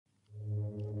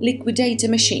Liquidator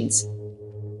machines.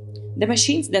 The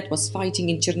machines that was fighting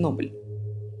in Chernobyl.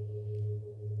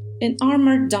 An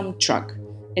armored dump truck,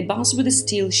 a bus with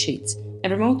steel sheets, a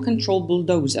remote-controlled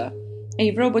bulldozer, a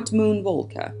robot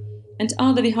moonwalker, and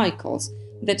other vehicles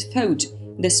that fought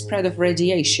the spread of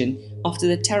radiation after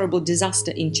the terrible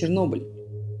disaster in Chernobyl.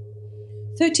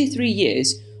 33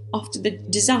 years after the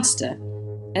disaster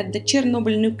at the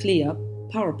Chernobyl nuclear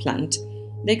power plant,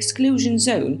 the exclusion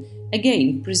zone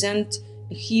again presents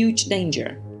a huge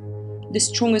danger. The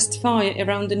strongest fire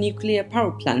around the nuclear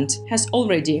power plant has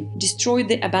already destroyed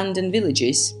the abandoned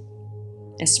villages,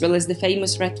 as well as the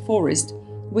famous red forest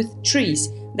with trees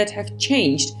that have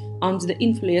changed under the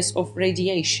influence of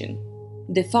radiation.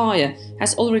 The fire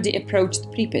has already approached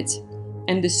Pripyat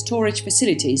and the storage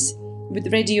facilities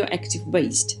with radioactive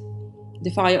waste.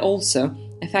 The fire also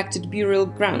affected burial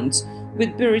grounds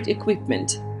with buried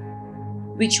equipment,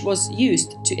 which was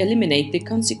used to eliminate the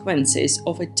consequences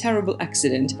of a terrible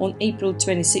accident on April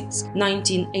 26,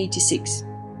 1986.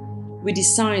 We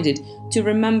decided to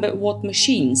remember what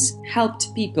machines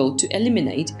helped people to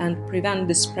eliminate and prevent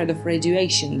the spread of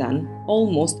radiation then,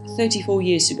 almost 34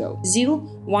 years ago.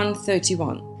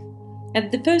 ZIL-131. At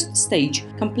the first stage,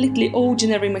 completely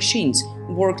ordinary machines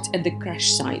worked at the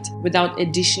crash site without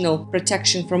additional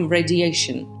protection from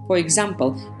radiation. For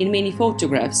example, in many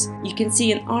photographs, you can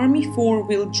see an army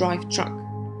four-wheel drive truck,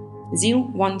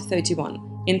 ZIL-131.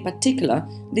 In particular,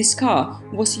 this car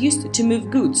was used to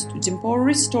move goods to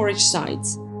temporary storage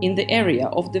sites in the area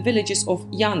of the villages of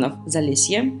Yanov,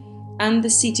 Zalesye and the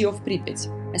city of Pripyat,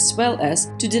 as well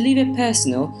as to deliver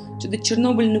personnel to the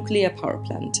Chernobyl nuclear power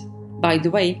plant. By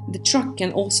the way, the truck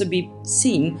can also be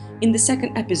seen in the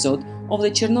second episode of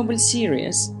the Chernobyl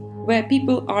series, where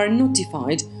people are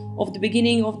notified of the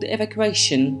beginning of the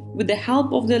evacuation with the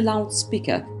help of the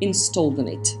loudspeaker installed on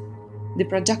it. The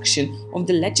production of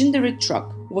the legendary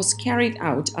truck was carried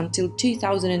out until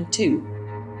 2002,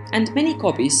 and many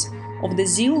copies of the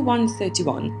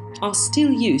ZIL-131 are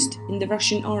still used in the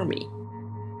Russian army.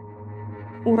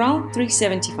 Ural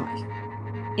 375.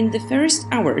 In the first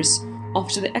hours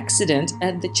after the accident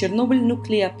at the Chernobyl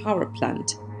nuclear power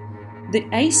plant, the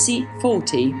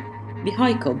AC-40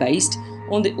 vehicle based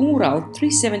on the Ural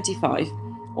 375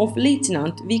 of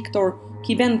Lieutenant Viktor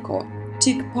Kibenko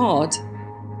took part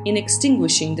in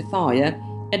extinguishing the fire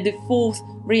at the fourth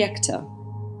reactor.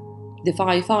 The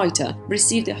firefighter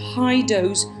received a high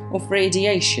dose of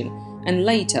radiation and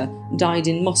later died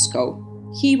in Moscow.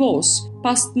 He was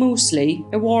posthumously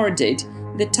awarded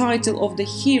the title of the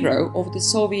Hero of the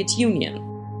Soviet Union.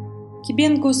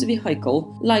 Kibenko's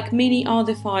vehicle, like many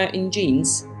other fire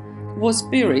engines, was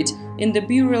buried in the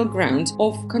burial ground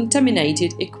of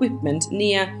contaminated equipment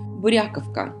near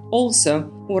Buryakovka.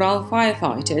 Also, Ural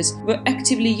firefighters were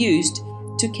actively used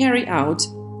to carry out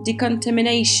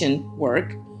decontamination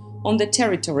work on the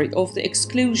territory of the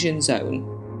exclusion zone.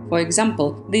 For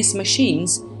example, these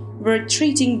machines were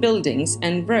treating buildings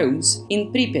and roads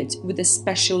in Pripyat with a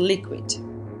special liquid.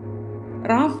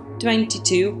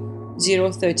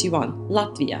 RAF-22031,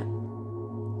 Latvia.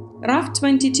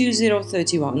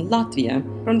 RAF-22031, Latvia,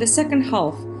 from the second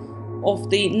half of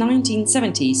the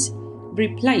 1970s,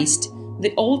 replaced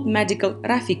the old medical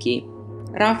Rafiki,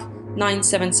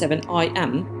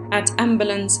 RAF-977IM, at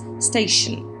ambulance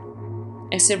station.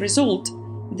 As a result,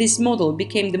 this model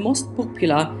became the most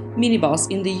popular minibus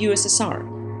in the USSR.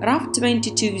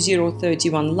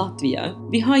 RAF-22031 Latvia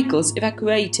vehicles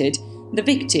evacuated the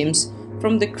victims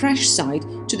from the crash site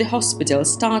to the hospital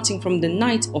starting from the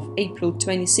night of April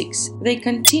 26. They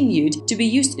continued to be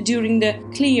used during the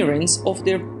clearance of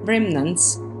the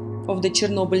remnants of the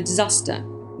Chernobyl disaster.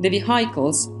 The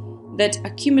vehicles that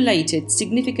accumulated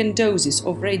significant doses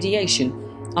of radiation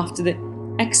after the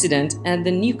accident at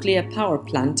the nuclear power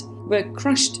plant were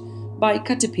crushed by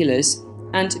caterpillars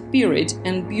and buried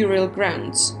in burial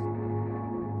grounds.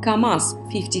 Kamaz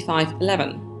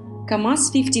 5511. Kamaz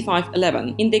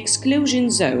 5511 in the exclusion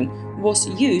zone was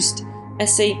used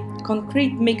as a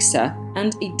concrete mixer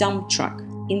and a dump truck.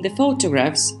 In the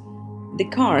photographs, the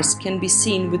cars can be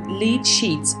seen with lead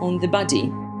sheets on the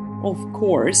body. Of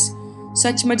course,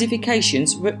 such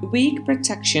modifications were weak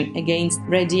protection against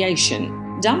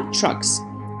radiation. Dump trucks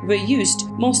were used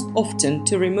most often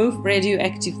to remove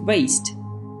radioactive waste,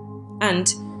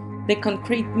 and the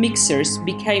concrete mixers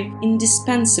became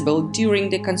indispensable during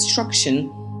the construction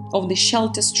of the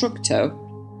shelter structure,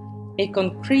 a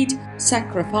concrete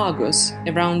sarcophagus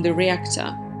around the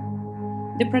reactor.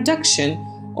 The production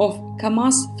of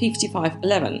Kamaz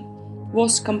 5511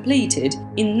 was completed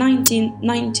in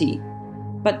 1990,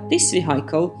 but this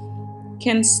vehicle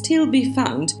can still be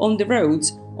found on the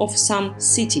roads of some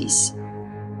cities.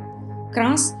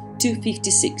 Kraz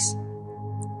 256.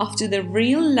 After the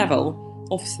real level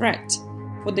of threat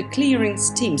for the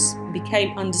clearance teams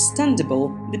became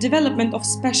understandable, the development of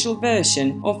special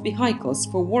version of vehicles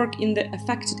for work in the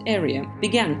affected area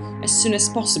began as soon as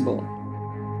possible.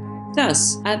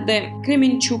 Thus, at the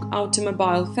Kremenchuk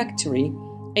automobile factory,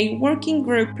 a working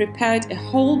group prepared a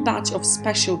whole batch of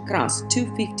special Kraz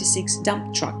 256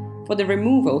 dump truck for the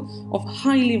removal of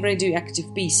highly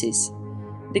radioactive pieces.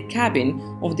 The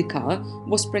cabin of the car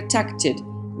was protected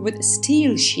with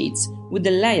steel sheets with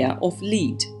a layer of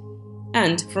lead,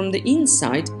 and from the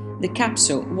inside the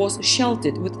capsule was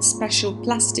sheltered with special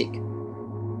plastic.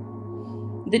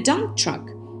 The dump truck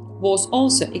was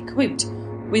also equipped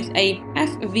with a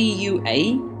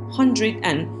FVUA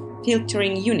 100N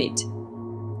filtering unit.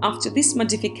 After this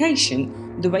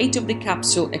modification, the weight of the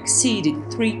capsule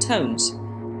exceeded 3 tons,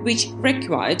 which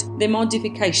required the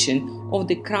modification of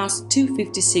the Kraz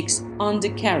 256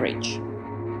 undercarriage.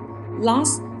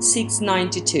 LAS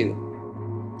 692.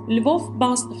 Lvov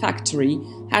Bus Factory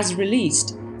has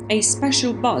released a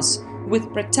special bus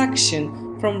with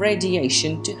protection from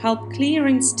radiation to help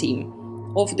clearance team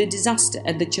of the disaster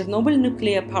at the Chernobyl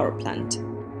nuclear power plant.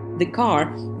 The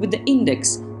car with the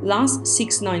index LAS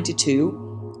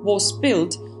 692 was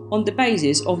built on the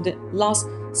basis of the LAS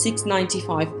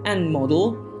 695N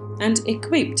model and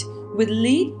equipped with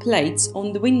lead plates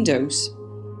on the windows.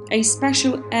 A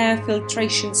special air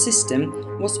filtration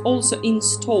system was also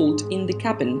installed in the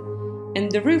cabin,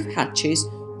 and the roof hatches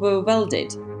were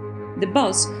welded. The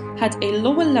bus had a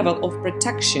lower level of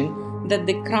protection than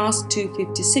the Kraz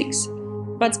 256,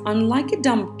 but unlike a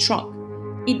dump truck,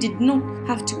 it did not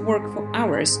have to work for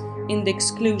hours in the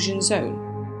exclusion zone.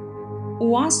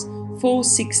 UAZ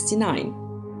 469.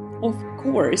 Of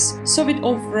course, Soviet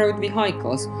off-road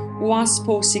vehicles UAZ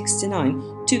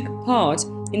 469 took part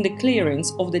in the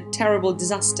clearance of the terrible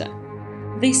disaster.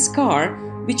 This car,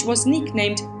 which was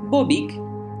nicknamed Bobik,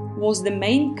 was the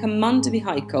main command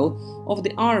vehicle of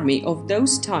the army of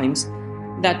those times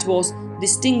that was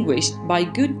distinguished by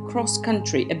good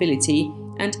cross-country ability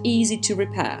and easy to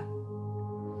repair.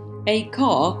 A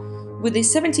car with a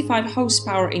 75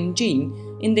 horsepower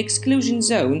engine in the exclusion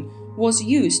zone was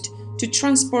used to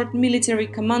transport military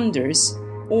commanders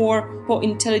or for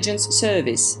intelligence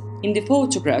service. In the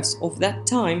photographs of that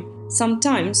time,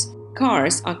 sometimes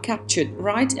cars are captured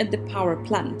right at the power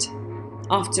plant.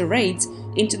 After raids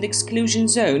into the exclusion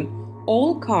zone,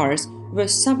 all cars were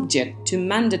subject to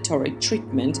mandatory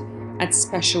treatment at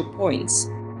special points.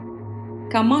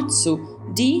 Komatsu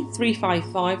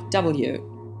D-355W.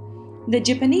 The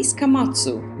Japanese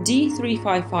Komatsu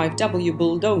D-355W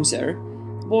bulldozer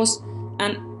was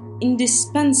an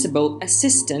indispensable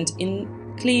assistant in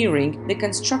clearing the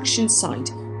construction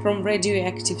site from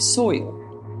radioactive soil.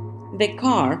 The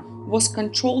car was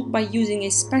controlled by using a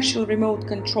special remote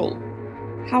control.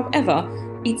 However,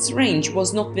 its range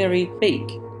was not very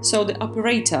big, so the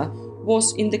operator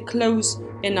was in the close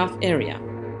enough area.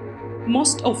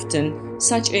 Most often,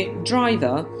 such a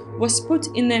driver was put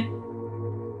in a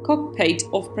cockpit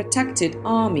of protected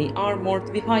army armored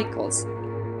vehicles.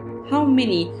 How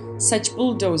many such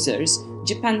bulldozers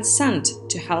Japan sent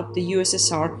to help the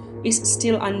USSR is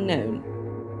still unknown.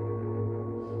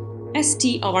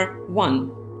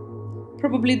 STR-1.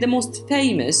 Probably the most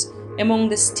famous among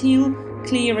the steel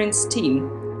clearance team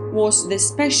was the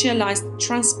specialized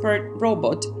transport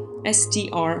robot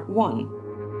STR-1.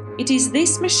 It is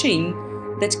this machine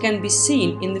that can be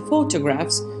seen in the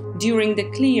photographs during the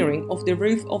clearing of the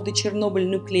roof of the Chernobyl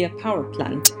nuclear power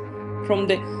plant from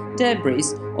the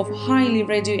debris of highly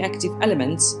radioactive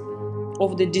elements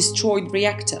of the destroyed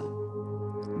reactor.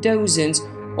 Dozens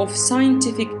of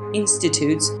scientific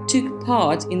institutes took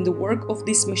part in the work of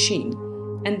this machine,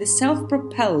 and the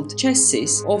self-propelled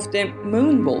chassis of the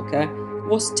Moonwalker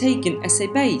was taken as a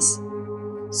base.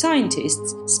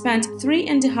 Scientists spent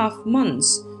 3.5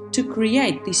 months to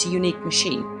create this unique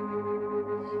machine.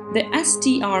 The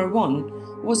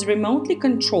STR-1 was remotely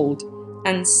controlled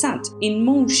and set in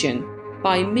motion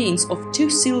by means of 2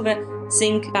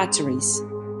 silver-zinc batteries.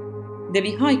 The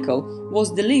vehicle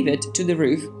was delivered to the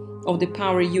roof of the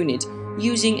power unit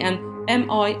using an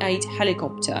Mi-8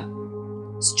 helicopter.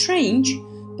 Strange,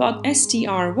 but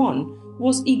STR-1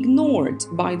 was ignored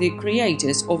by the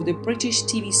creators of the British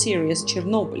TV series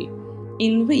Chernobyl,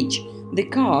 in which the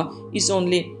car is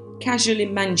only casually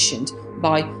mentioned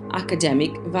by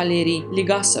academic Valery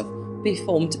Legasov,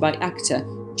 performed by actor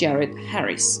Jared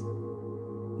Harris.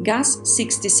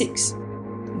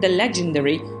 Gaz-66. The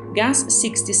legendary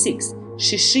Gaz-66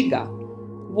 Shishiga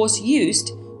was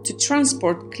used to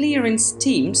transport clearance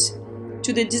teams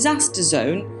to the disaster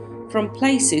zone from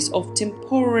places of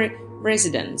temporary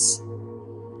residence.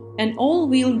 An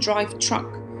all-wheel drive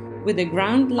truck with a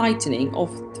ground lightening of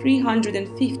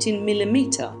 315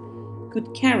 mm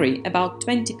could carry about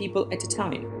 20 people at a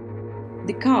time.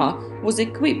 The car was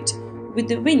equipped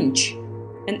with a winch,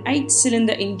 an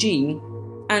 8-cylinder engine,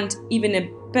 and even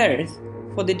a berth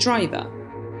for the driver.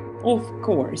 Of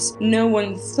course, no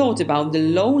one thought about the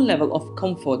low level of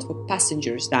comfort for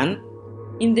passengers then.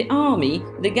 In the army,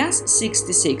 the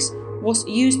Gas-66 was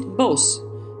used both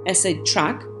as a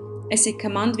truck, as a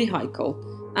command vehicle,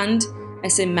 and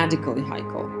as a medical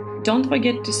vehicle. Don't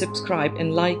forget to subscribe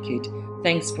and like it.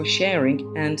 Thanks for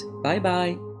sharing, and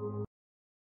bye-bye.